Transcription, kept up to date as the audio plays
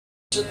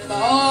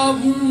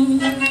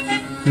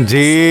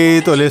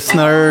जी तो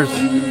लिसनर्स,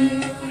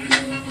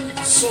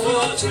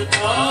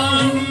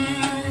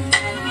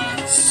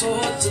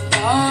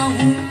 सोचता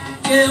हूँ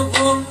कि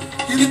वो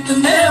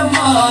कितने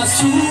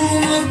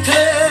मासूम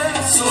थे।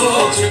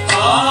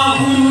 सोचता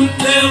हूँ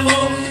कि वो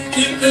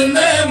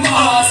कितने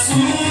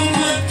मासूम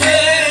थे।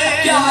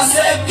 क्या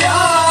से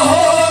क्या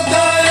हो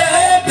गए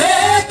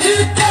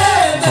देखते।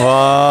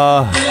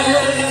 वाह,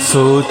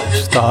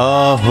 सोचता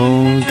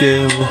हूँ कि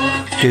वो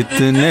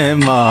कितने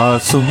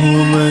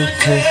मासूम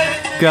थे,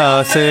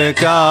 क्या से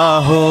क्या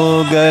हो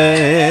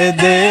गए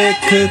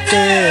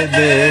देखते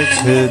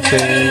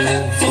देखते।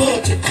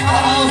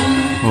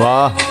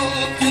 वाह,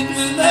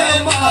 कितने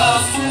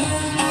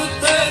मासूम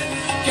थे,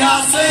 क्या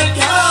से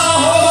क्या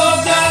हो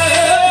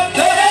गए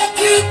देखते।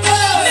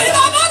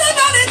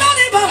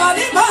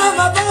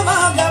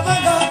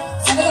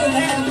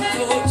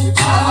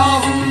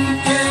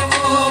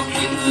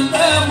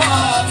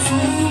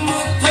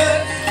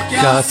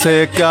 क्या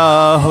से क्या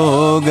हो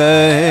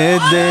गए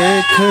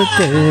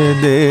देखते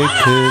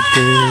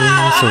देखते।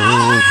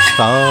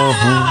 सोचता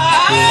हूँ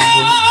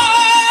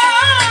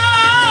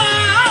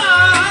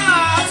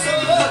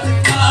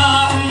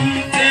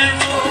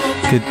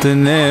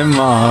कितने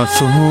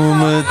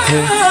मासूम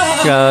थे,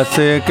 क्या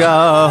से क्या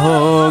हो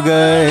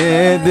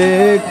गए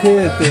देखते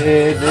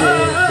देखते।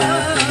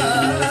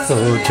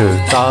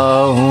 सोचता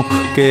हूँ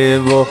कि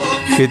वो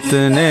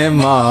कितने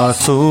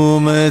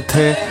मासूम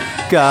थे,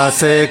 क्या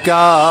से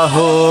क्या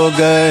हो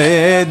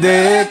गए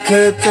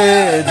देखते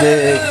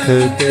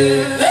देखते।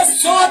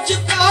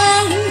 सोचता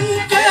हूँ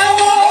कि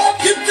वो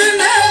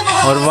कितने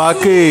और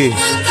वाकई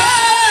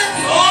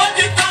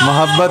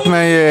मोहब्बत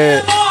में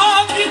ये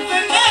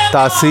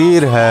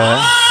तासीर है,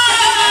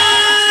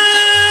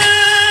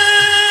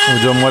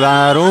 जो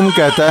मौलाना रूम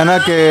कहता है ना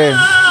कि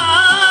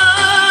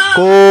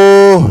को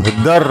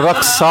दर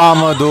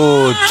रक्सामदो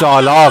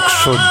चालाक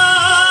शुद।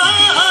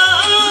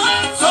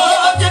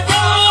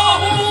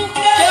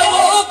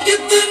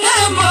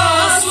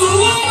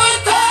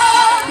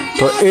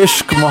 तो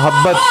इश्क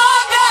मोहब्बत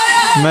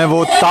में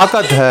वो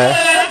ताकत है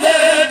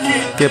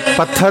कि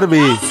पत्थर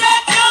भी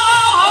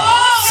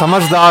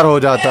समझदार हो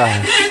जाता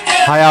है,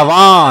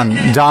 हयावान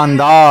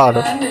जानदार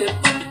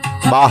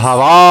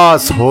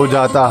बाहवास हो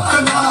जाता।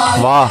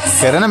 वाह,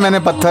 कह रहे ना मैंने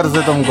पत्थर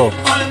से तुमको,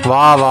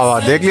 वाह वाह वाह,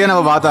 देख लिया ना,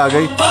 वो बात आ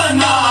गई।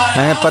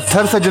 मैंने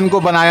पत्थर से जिनको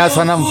बनाया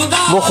सनम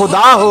वो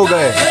खुदा हो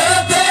गए।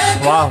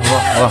 वाह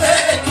वाह वाह,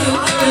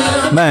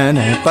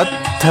 मैंने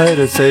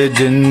पत्थर से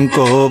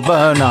जिनको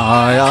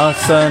बनाया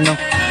सनम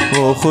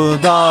वो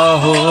खुदा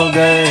हो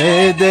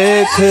गए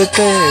देखते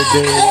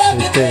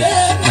देखते।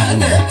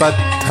 मैंने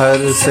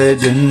पत्थर से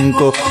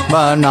जिनको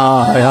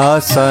बनाया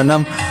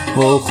सनम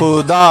वो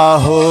खुदा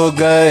हो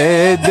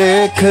गए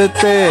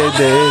देखते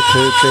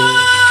देखते।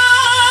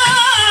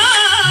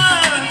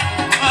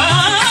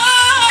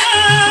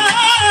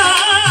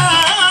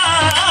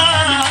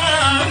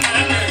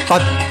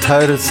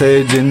 पत्थर से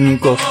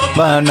जिनको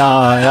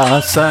बनाया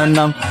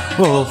सनम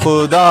वो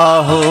खुदा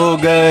हो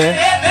गए।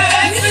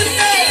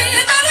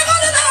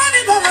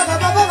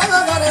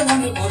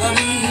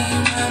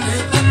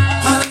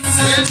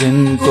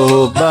 जिनको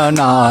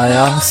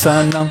बनाया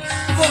सनम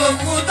वो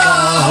खुदा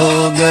हो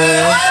गए।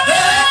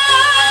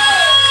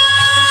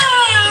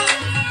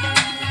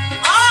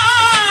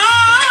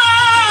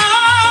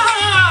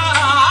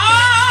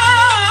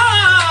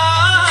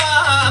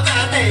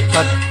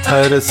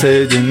 पत्थर से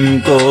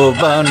जिनको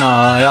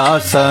बनाया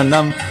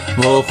सनम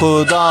वो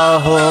खुदा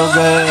हो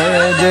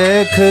गए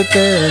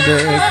देखते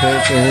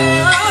देखते।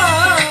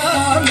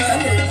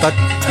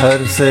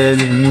 पत्थर से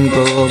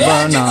जिनको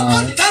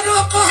बनाया,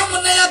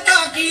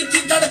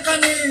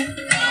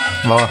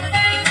 वाह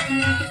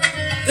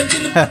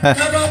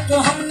को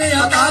हमने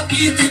अदा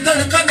की थी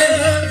धड़कने,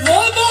 वो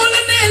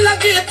बोलने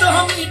लगे तो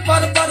हम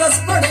पर बरस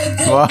पड़े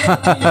थे।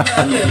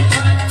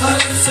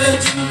 से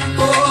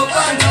जिनको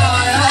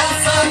बनाया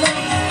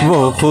सनम वो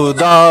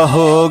खुदा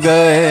हो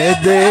गए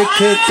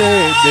देखते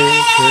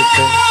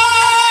देखते।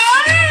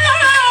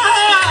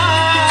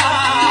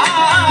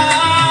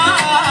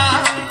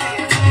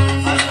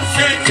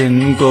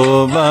 जिनको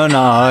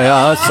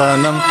बनाया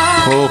सनम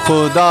वो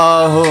खुदा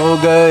हो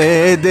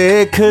गए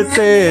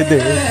देखते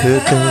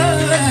देखते।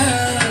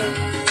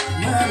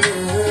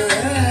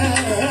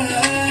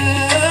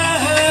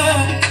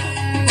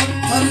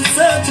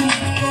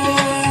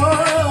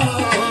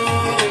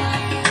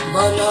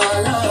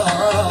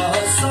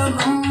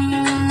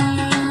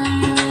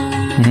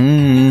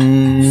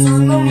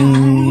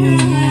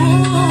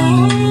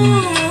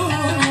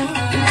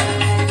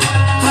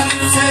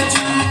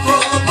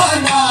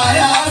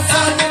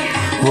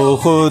 वो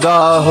खुदा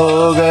हो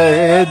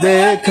गए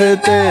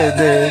देखते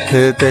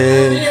देखते।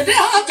 मेरे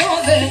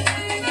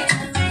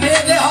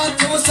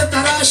हाथों से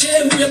तराशे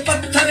हुए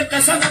पत्थर का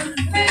सनम,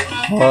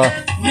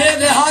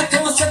 मेरे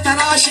हाथों से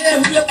तराशे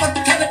हुए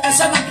पत्थर का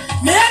सनम,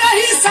 मेरे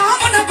ही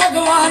सामने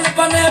भगवान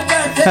बने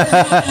बैठे।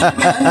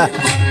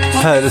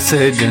 पत्थर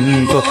से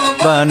जिनको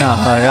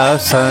बनाया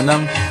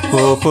सनम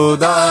वो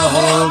खुदा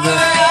हो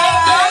गए।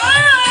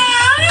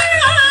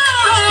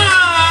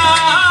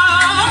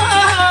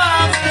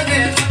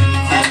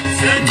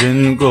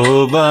 जिनको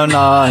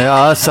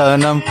बनाया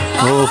सनम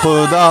वो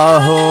खुदा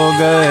हो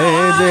गए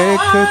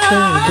देखते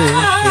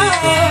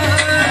देखते।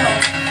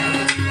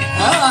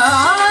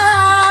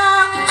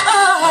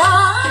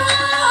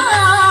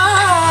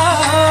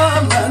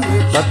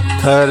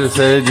 पत्थर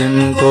से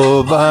जिनको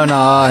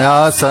बनाया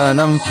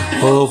सनम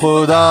वो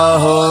खुदा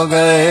हो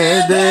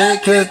गए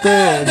देखते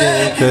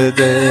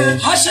देखते।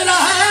 हश्र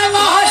है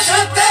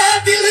वहशत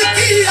दिल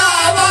की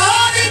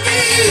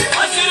आवाज़गी,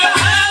 हश्र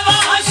है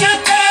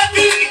वहशत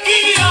दिल की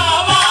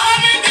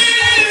आवाज़गी,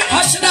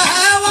 हश्र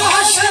है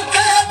वहशत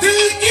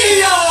दिल की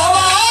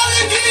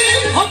आवाज़गी।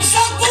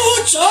 हमसे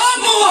पूछो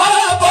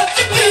मोहब्बत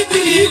की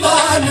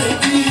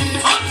दीवानगी,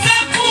 हमसे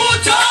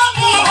पूछो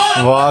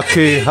मोहब्बत।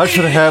 वाकई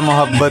हश्र है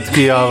मोहब्बत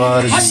की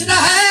आवाज़, हश्र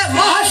है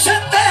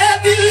वहशत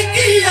दिल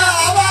की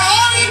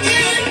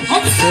आवाज़गी।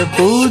 हमसे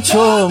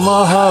पूछो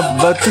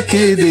मोहब्बत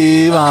की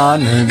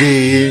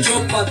दीवानगी। जो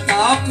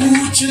पता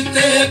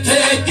पूछते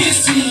थे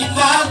किसी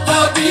का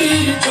कभी,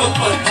 जो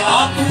पता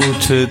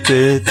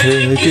पूछते थे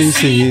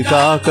किसी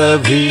का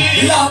कभी,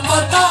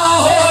 लापता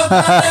हो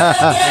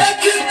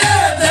देखते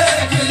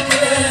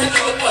देखते।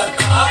 जो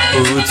पता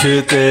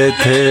पूछते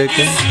थे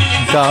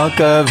का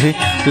कभी,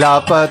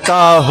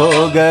 लापता हो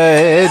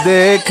गए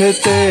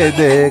देखते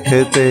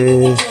देखते।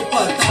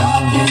 पता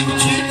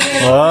पूछते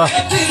वाह,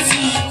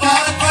 किसी का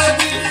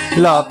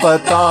कभी,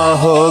 लापता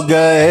हो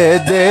गए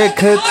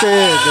देखते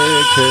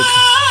देखते।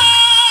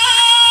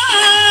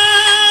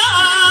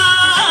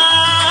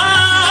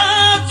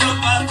 जो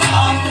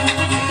पता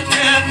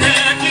पूछते थे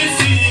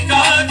किसी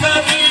का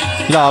कभी,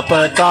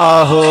 लापता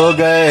हो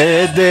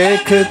गए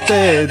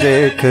देखते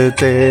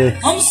देखते।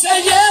 हमसे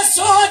ये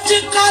सोच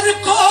कर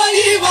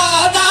कोई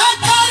वादा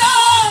करो,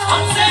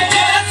 हमसे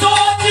ये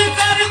सोच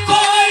कर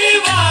कोई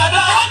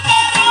वादा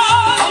करो,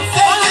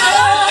 हमसे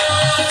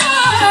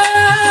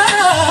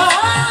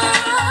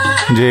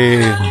जी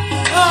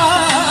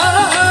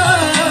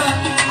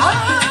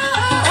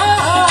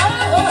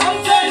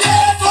हमसे ये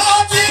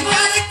सोच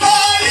कर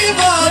कोई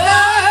वादा।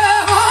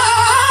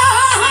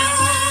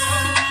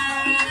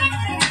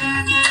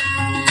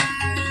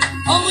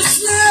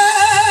 हमसे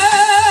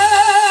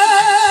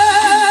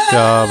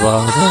क्या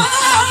बात है,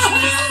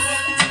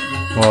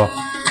 वाह,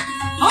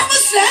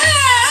 हमसे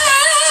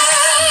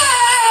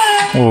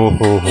ओहो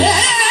हो,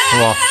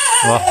 वाह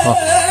वाह वाह,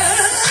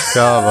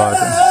 क्या बात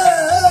है,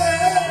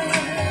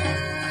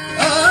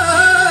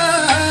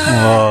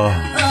 वाह।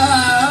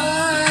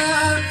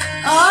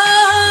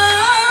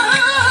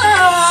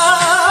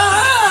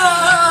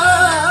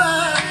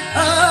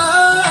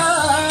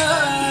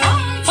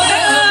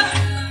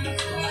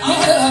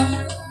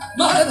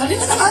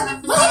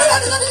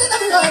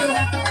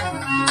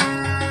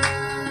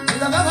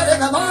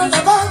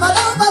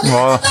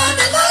 वाह,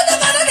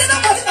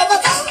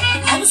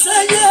 हमसे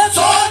ये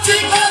सोच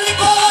कर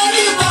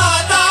कोई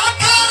वादा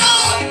करो,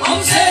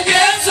 हमसे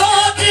ये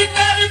सोच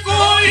कर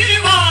कोई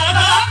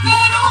वादा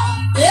करो।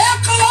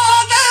 एक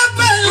वादे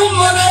पे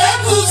उम्रें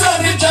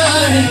गुजर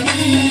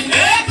जाएगी,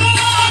 एक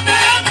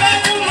वादे पे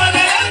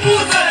उम्रें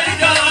गुजर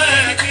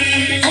जाएगी।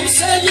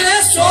 हमसे ये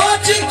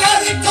सोच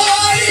कर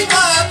कोई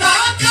वादा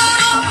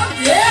करो,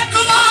 एक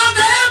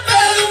वादे पे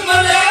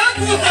उम्रें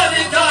गुजर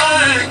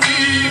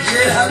जाएगी।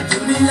 ये है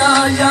दुनिया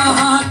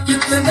यहाँ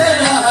कितने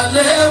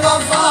अहले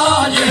वफा,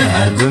 ये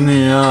है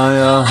दुनिया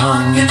यहाँ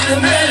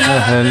कितने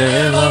अहले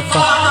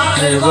वफा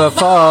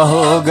वफा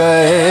हो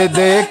गए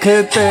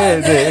देखते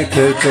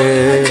देखते।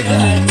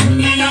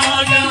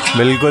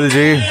 बिल्कुल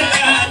जी,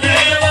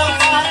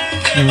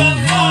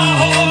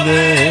 हो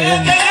गए।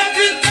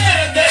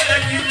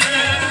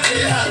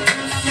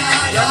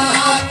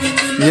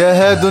 यह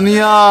है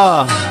दुनिया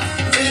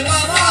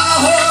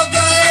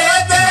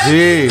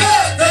जी।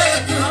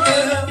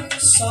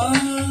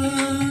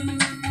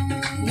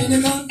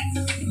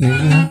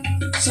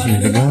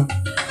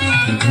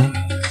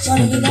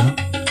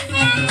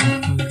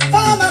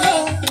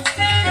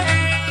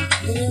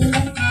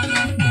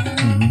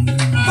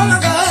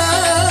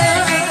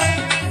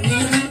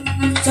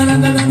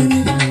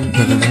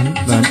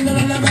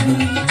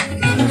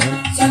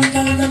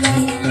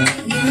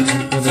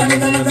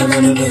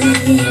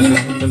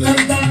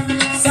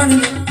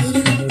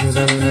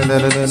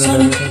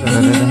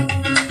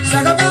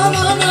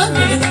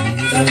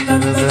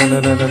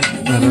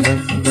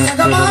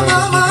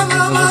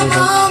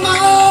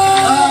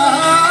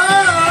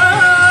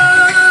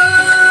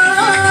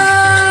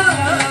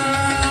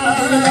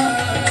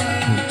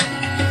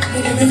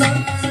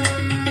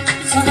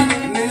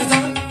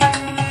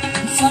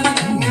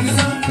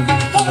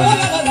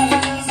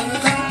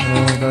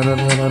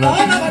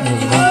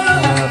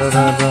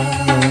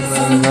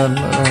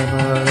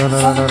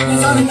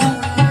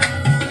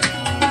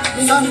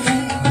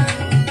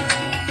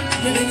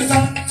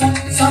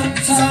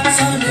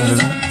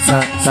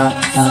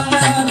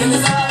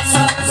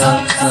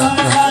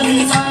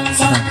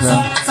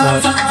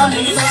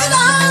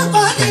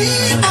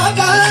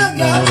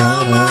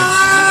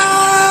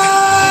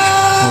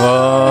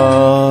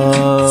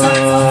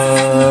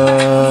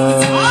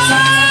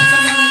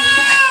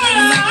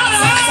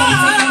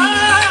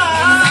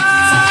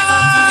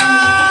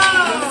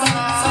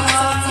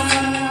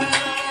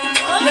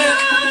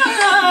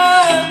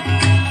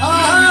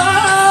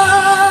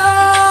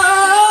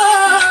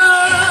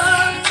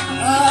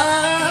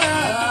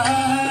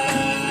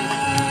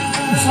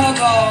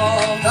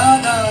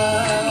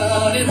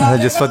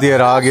 जिस वक्त ये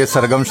राग ये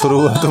सरगम शुरू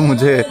हुआ तो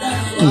मुझे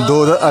दो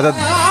अदद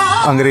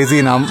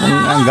अंग्रेजी नाम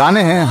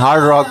गाने हैं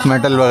हार्ड रॉक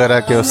मेटल वगैरह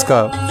के, उसका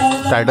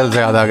टाइटल से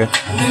याद आ गए।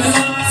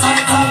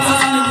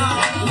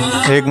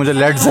 एक मुझे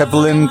लेड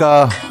ज़ेपेलिन का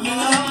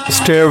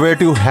स्टेयरवे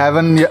टू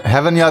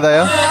हेवन याद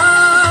आया,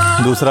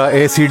 दूसरा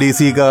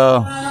AC/DC का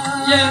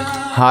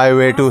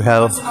हाईवे टू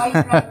हेल।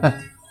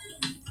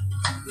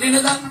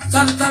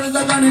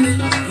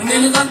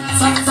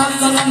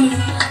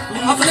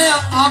 अपने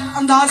आप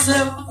अंदाज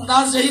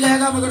यही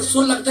रहेगा मगर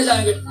सुर लगते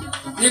जाएंगे।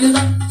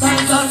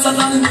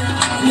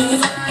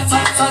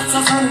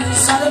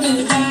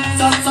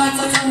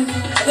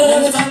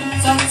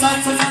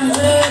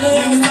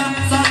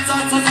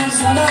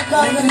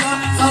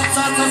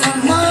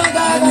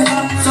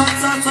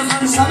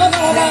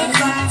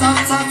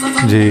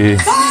 जी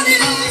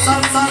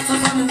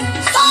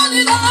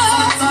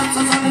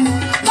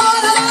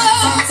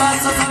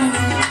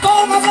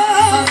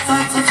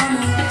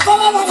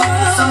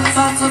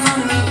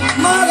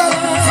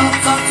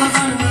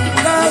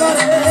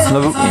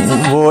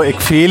मतलब वो एक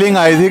फीलिंग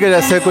आई थी कि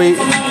जैसे कोई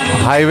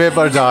हाईवे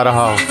पर जा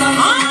रहा हो,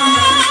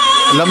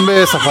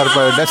 लंबे सफ़र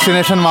पर,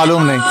 डेस्टिनेशन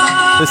मालूम नहीं,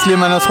 इसलिए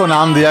मैंने उसको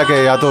नाम दिया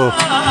कि या तो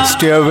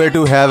स्टेयरवे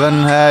टू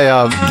हेवन है या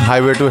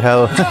हाईवे टू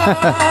हेल।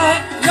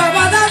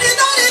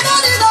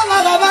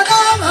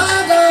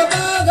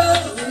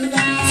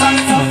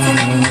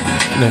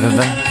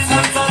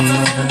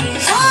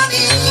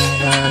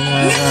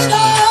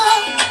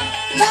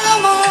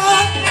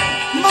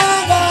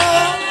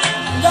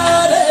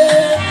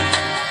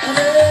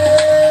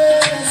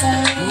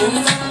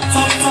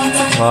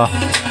 वाह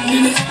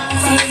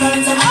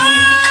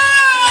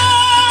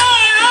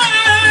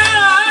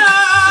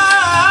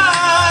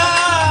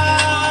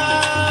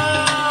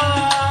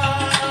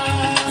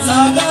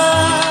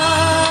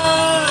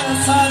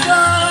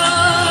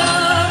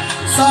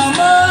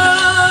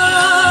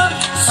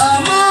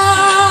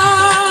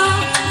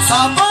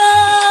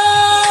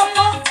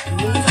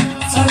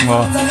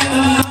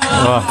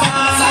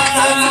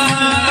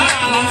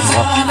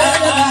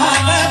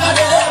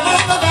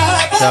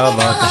क्या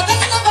बात है,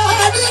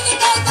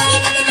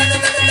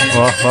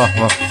 वाह वाह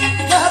वाह।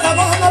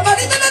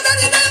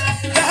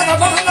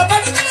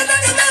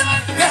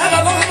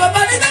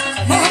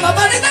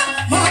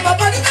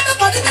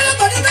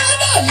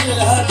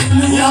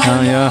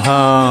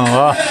 यहाँ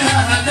वाह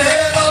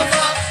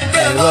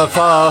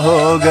वफा हो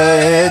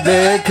गए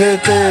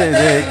देखते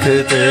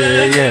देखते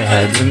यह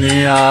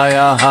दुनिया,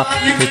 यहाँ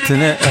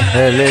कितने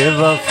अहले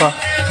वफा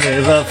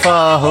बेवफा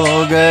हो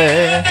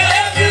गए।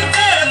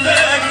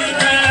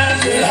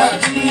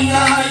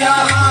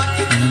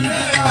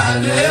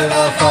 अहले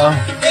वफा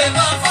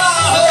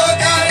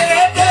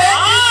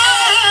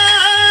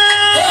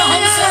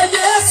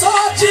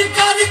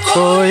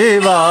कोई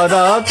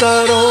वादा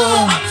करो,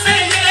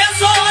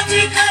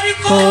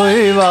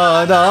 कोई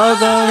वादा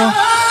करो,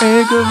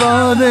 एक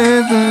वादे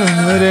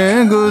मेरे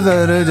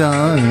गुजर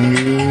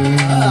जाएंगे।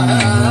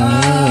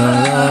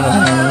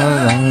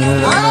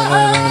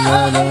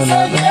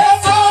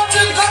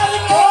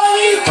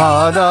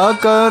 वादा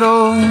करो,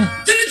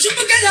 दिल छुप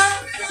गया,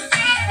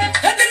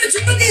 दिल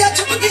छुप गया,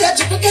 छुप गया,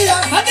 छुप गया,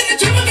 दिल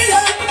छुप गया,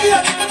 छुप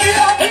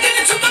गया, दिल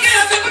छुप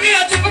गया, छुप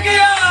गया, छुप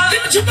गया,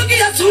 दिल छुप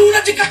गया,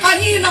 सूरज का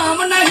कहीं नाम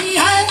नहीं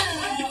है।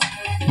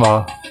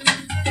 वाह।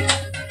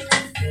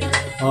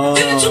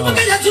 दिल छुप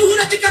गया,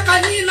 सूरज का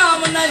कहीं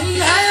नाम नहीं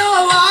है,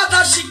 ओ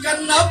वादा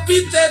शिकन अब भी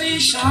तेरी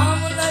शाम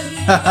नहीं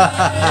है।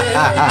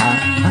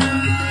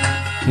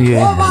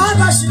 ओ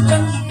वादा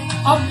शिकन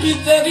अब भी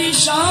तेरी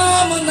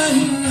शाम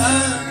नहीं है,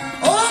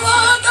 ओ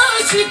वादा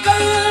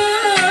शिकन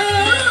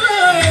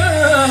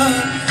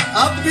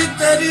अब भी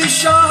तेरी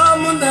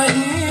शाम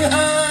नहीं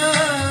है,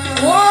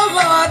 ओ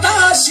वादा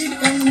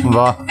शिकन।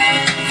 वाह।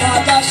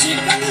 वादा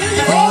शिकन,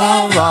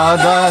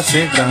 वादा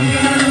शिकन,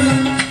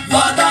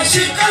 वादा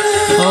शिकन,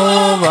 ओ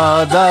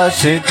वादा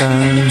शिकन,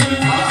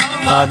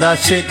 वादा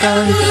शिकन,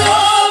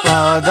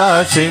 वादा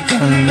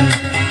शिकन,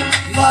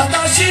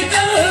 वादा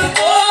शिकन,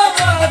 ओ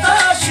वादा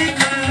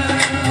शिकन,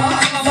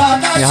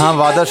 वादा यहाँ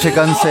वादा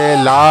शिकन से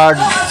लाड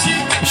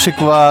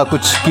शिकवा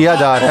कुछ किया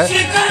जा रहा है,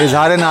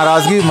 इजहार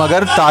नाराज़गी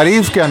मगर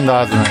तारीफ के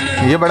अंदाज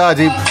में। ये बड़ा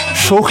अजीब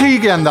शोखी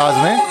के अंदाज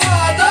में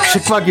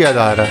शिकवा किया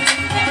जा रहा है,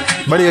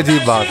 बड़ी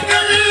अजीब बात है।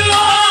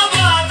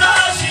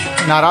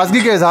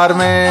 नाराज़गी के इजहार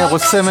में,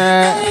 गुस्से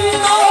में,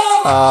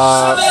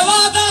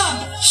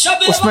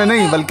 उसमें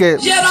नहीं बल्कि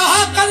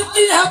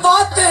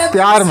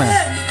प्यार में,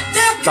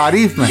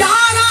 तारीफ में।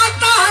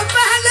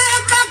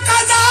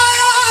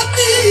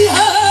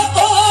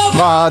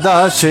 वादा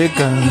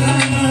शिकन,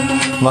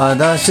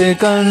 वादा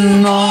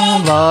शिकन,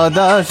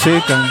 वादा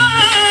शिकन।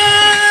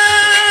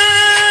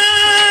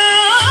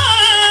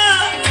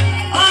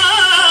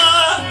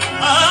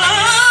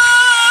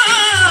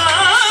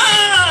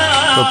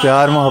 तो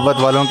प्यार मोहब्बत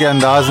वालों के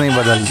अंदाज नहीं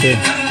बदलते,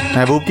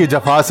 महबूब की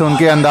जफा से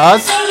उनके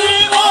अंदाज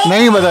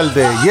नहीं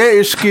बदलते। ये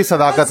इश्क की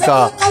सदाकत का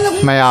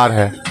मयार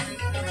है।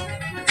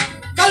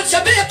 कल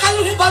शबे कल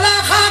हूँ बला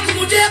खाक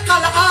मुझे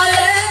कल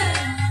आए,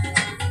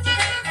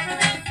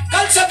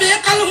 कल शबे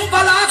कल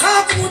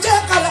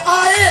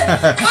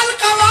कल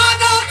का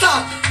वादा था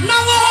न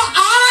वो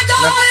आ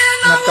जाए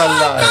न कल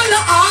वो आए। कल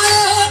आए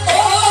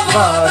ओ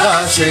वादा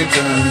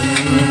शिकन,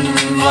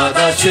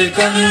 वादा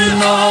शिकन,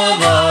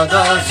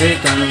 वादा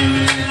शिकन,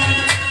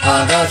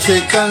 वादा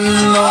शिकन,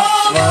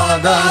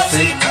 वादा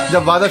शिकन।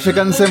 जब वादा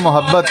शिकन से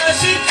मोहब्बत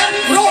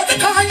रोज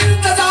का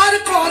इंतजार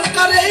कौन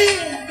करे,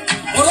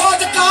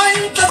 रोज का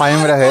इंतजार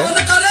कायम रहे।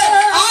 कौन करे,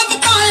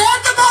 आपका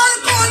एतबार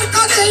कौन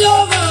करे, यो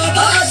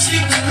वादा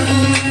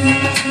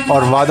शिकन।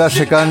 और वादा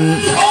शिकन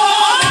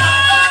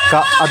का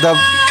अदब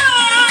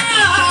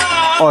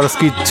और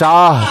उसकी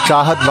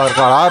चाहत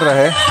बरकरार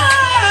रहे,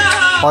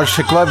 और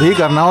शिकवा भी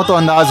करना हो तो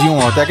अंदाज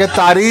यूँ होता है कि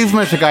तारीफ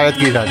में शिकायत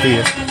की जाती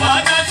है,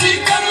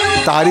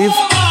 तारीफ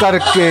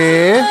करके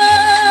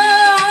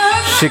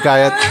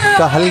शिकायत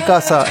का हल्का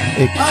सा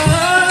एक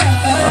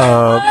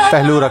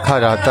पहलू रखा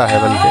जाता है।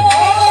 बल्कि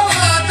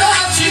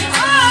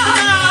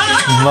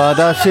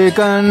वादा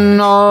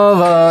शिकन, ओ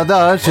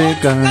वादा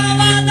शिकन,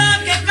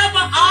 के कब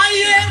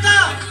आएगा,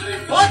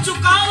 हो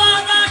चुका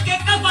वादा के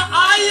कब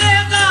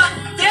आएगा,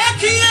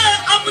 देखिए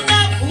अब ना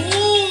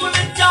भूल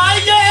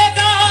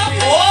जाइएगा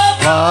ओ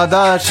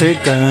वादा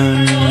शिकन,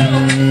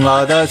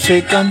 वादा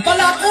शिकन।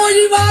 भला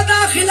कोई वादा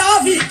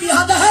खिलाफी की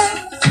हद है,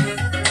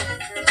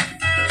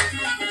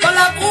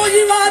 भला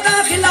कोई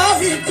वादा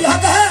खिलाफी की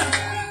हद है,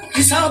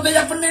 हिसाब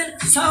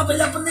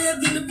अपने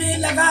दिल में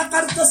लगा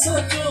कर तो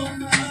सोचो,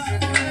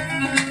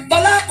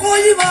 भला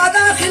कोई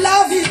वादा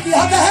खिलाफी की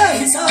हद है,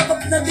 हिसाब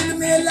अपने दिल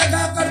में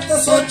लगा कर तो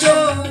सोचो,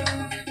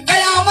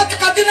 कयामत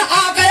का दिन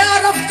आ गया,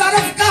 रफ्ता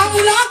रफ्ता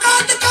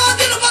मुलाकात का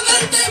दिन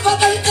बदलते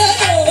बदलते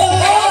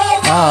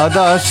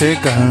वादा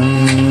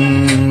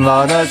शिकन,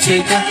 वादा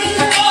शिकन,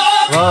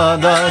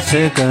 वादा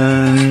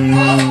शिकन,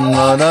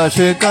 वादा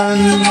शिकन,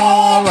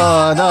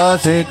 वादा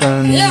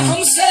शिकन। ये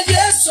हमसे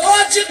ये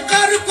सोच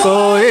कर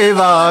कोई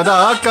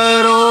वादा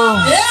करो,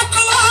 एक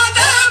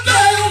वादे पे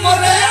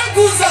उम्रें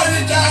गुजर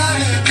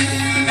जाएगी,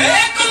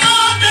 एक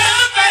वादे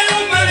पे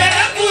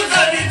उम्रें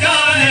गुजर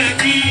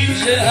जाएगी,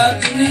 ये है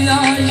दुनिया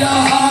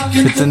यहाँ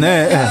कितने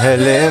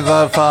अहले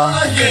वफा,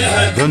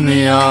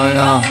 दुनिया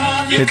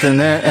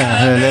कितने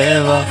अहले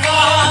वफा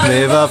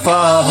बेवफा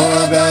हो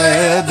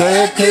गए,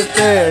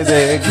 देखते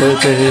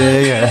देखते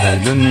यह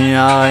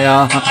दुनिया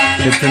यहाँ।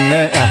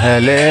 कितने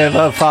अहले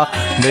वफा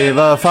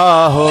बेवफा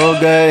हो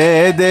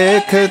गए,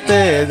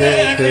 देखते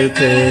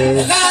देखते।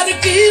 गैर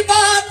की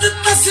बात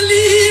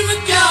तस्लीम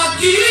क्या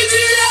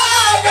कीजिए,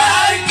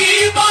 गैर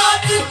की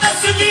बात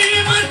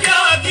तस्लीम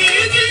क्या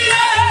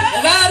कीजिए,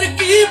 गैर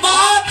की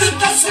बात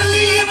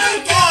तस्लीम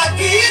क्या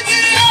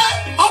कीजिए,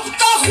 अब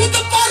तो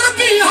खुद पर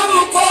भी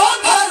हमको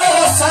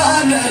भरोसा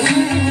नहीं,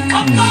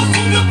 अब तो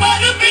खुद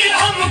पर भी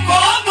हमको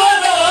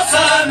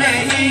भरोसा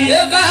नहीं,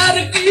 ये गैर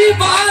की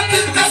बात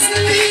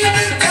तस्लीम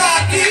क्या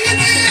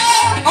कीजिए,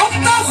 अब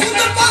तो खुद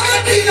पर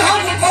भी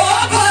हमको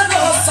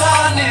भरोसा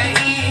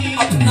नहीं,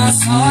 अपना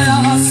साया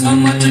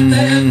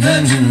समझते थे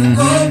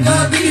जिनको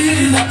कभी,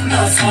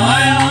 अपना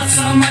साया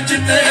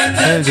समझते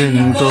थे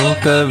जिनको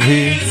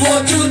कभी वो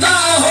जुदा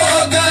हो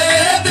गए,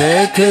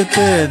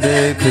 देखते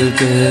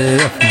देखते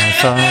अपना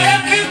साया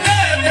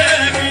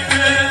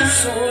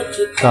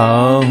सोचता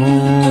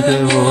हूँ कि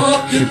वो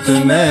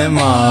कितने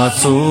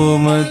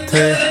मासूम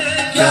थे,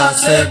 क्या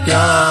से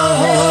क्या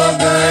हो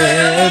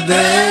गए,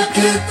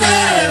 देखते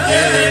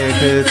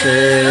देखते।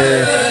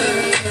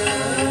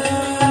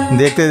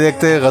 देखते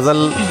देखते गज़ल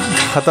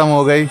ख़त्म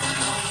हो गई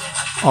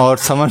और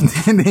समझ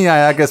नहीं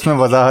आया कि इसमें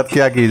वजाहत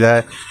क्या की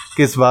जाए,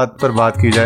 किस बात पर बात की जाए।